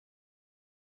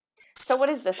So what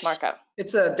is this, Marco?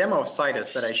 It's a demo of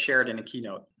Citus that I shared in a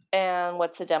keynote. And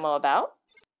what's the demo about?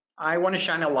 I want to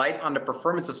shine a light on the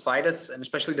performance of Citus and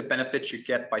especially the benefits you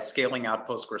get by scaling out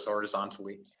Postgres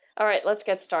horizontally. All right, let's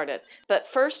get started. But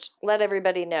first, let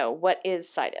everybody know, what is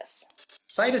Citus?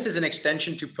 Citus is an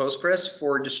extension to Postgres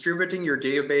for distributing your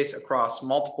database across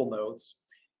multiple nodes.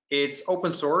 It's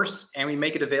open source, and we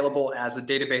make it available as a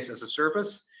database as a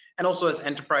service and also as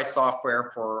enterprise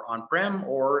software for on-prem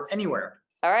or anywhere.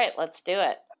 All right, let's do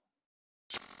it.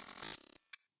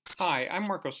 Hi, I'm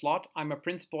Marco Slot. I'm a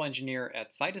principal engineer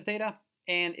at Citus Data,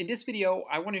 and in this video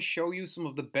I want to show you some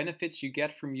of the benefits you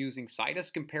get from using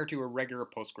Citus compared to a regular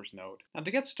Postgres node. Now,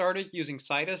 to get started using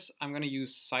Citus, I'm going to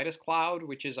use Citus Cloud,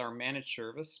 which is our managed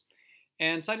service.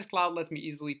 And Citus Cloud lets me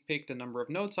easily pick the number of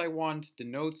nodes I want, the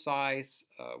node size,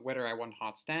 whether I want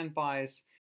hot standbys,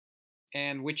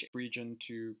 and which region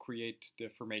to create the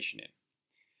formation in.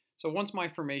 So once my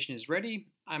formation is ready,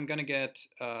 I'm going to get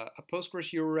a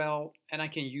Postgres URL, and I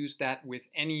can use that with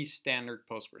any standard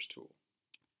Postgres tool.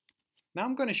 Now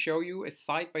I'm going to show you a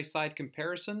side-by-side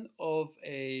comparison of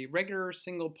a regular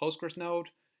single Postgres node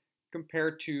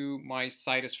compared to my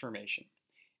Citus formation.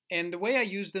 And the way I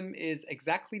use them is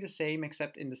exactly the same,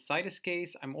 except in the Citus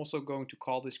case, I'm also going to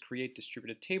call this create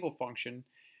distributed table function,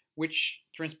 which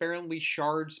transparently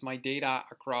shards my data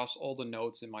across all the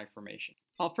nodes in my formation.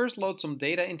 I'll first load some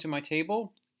data into my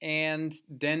table and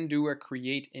then do a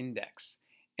create index.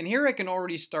 And here I can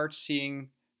already start seeing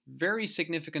very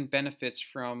significant benefits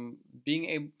from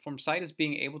Citus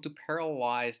being able to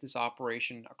parallelize this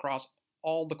operation across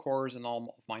all the cores and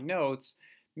all of my nodes,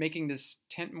 making this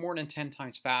more than 10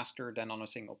 times faster than on a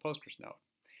single Postgres node.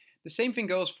 The same thing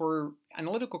goes for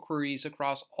analytical queries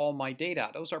across all my data.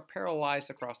 Those are parallelized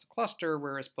across the cluster,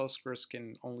 whereas Postgres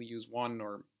can only use one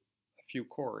or a few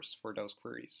cores for those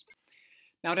queries.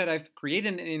 Now that I've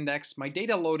created an index, my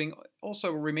data loading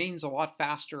also remains a lot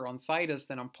faster on Citus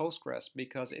than on Postgres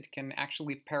because it can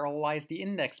actually parallelize the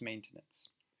index maintenance.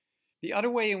 The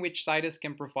other way in which Citus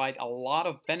can provide a lot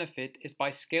of benefit is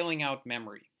by scaling out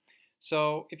memory.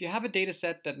 So if you have a data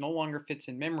set that no longer fits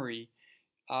in memory,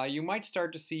 you might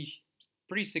start to see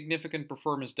pretty significant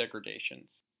performance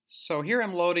degradations. So here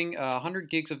I'm loading 100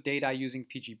 gigs of data using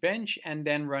pgbench and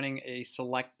then running a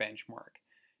select benchmark.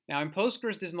 Now in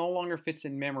Postgres, this no longer fits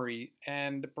in memory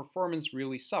and the performance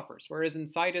really suffers. Whereas in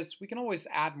Citus, we can always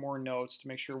add more nodes to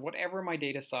make sure whatever my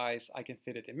data size, I can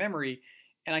fit it in memory,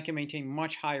 and I can maintain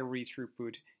much higher read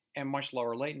throughput and much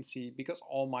lower latency because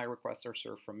all my requests are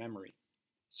served from memory.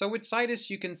 So with Citus,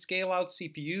 you can scale out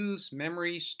CPUs,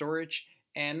 memory, storage,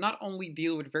 and not only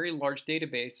deal with very large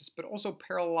databases, but also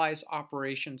parallelize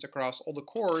operations across all the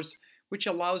cores, which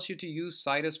allows you to use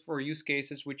Citus for use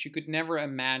cases which you could never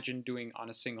imagine doing on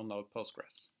a single node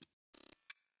Postgres.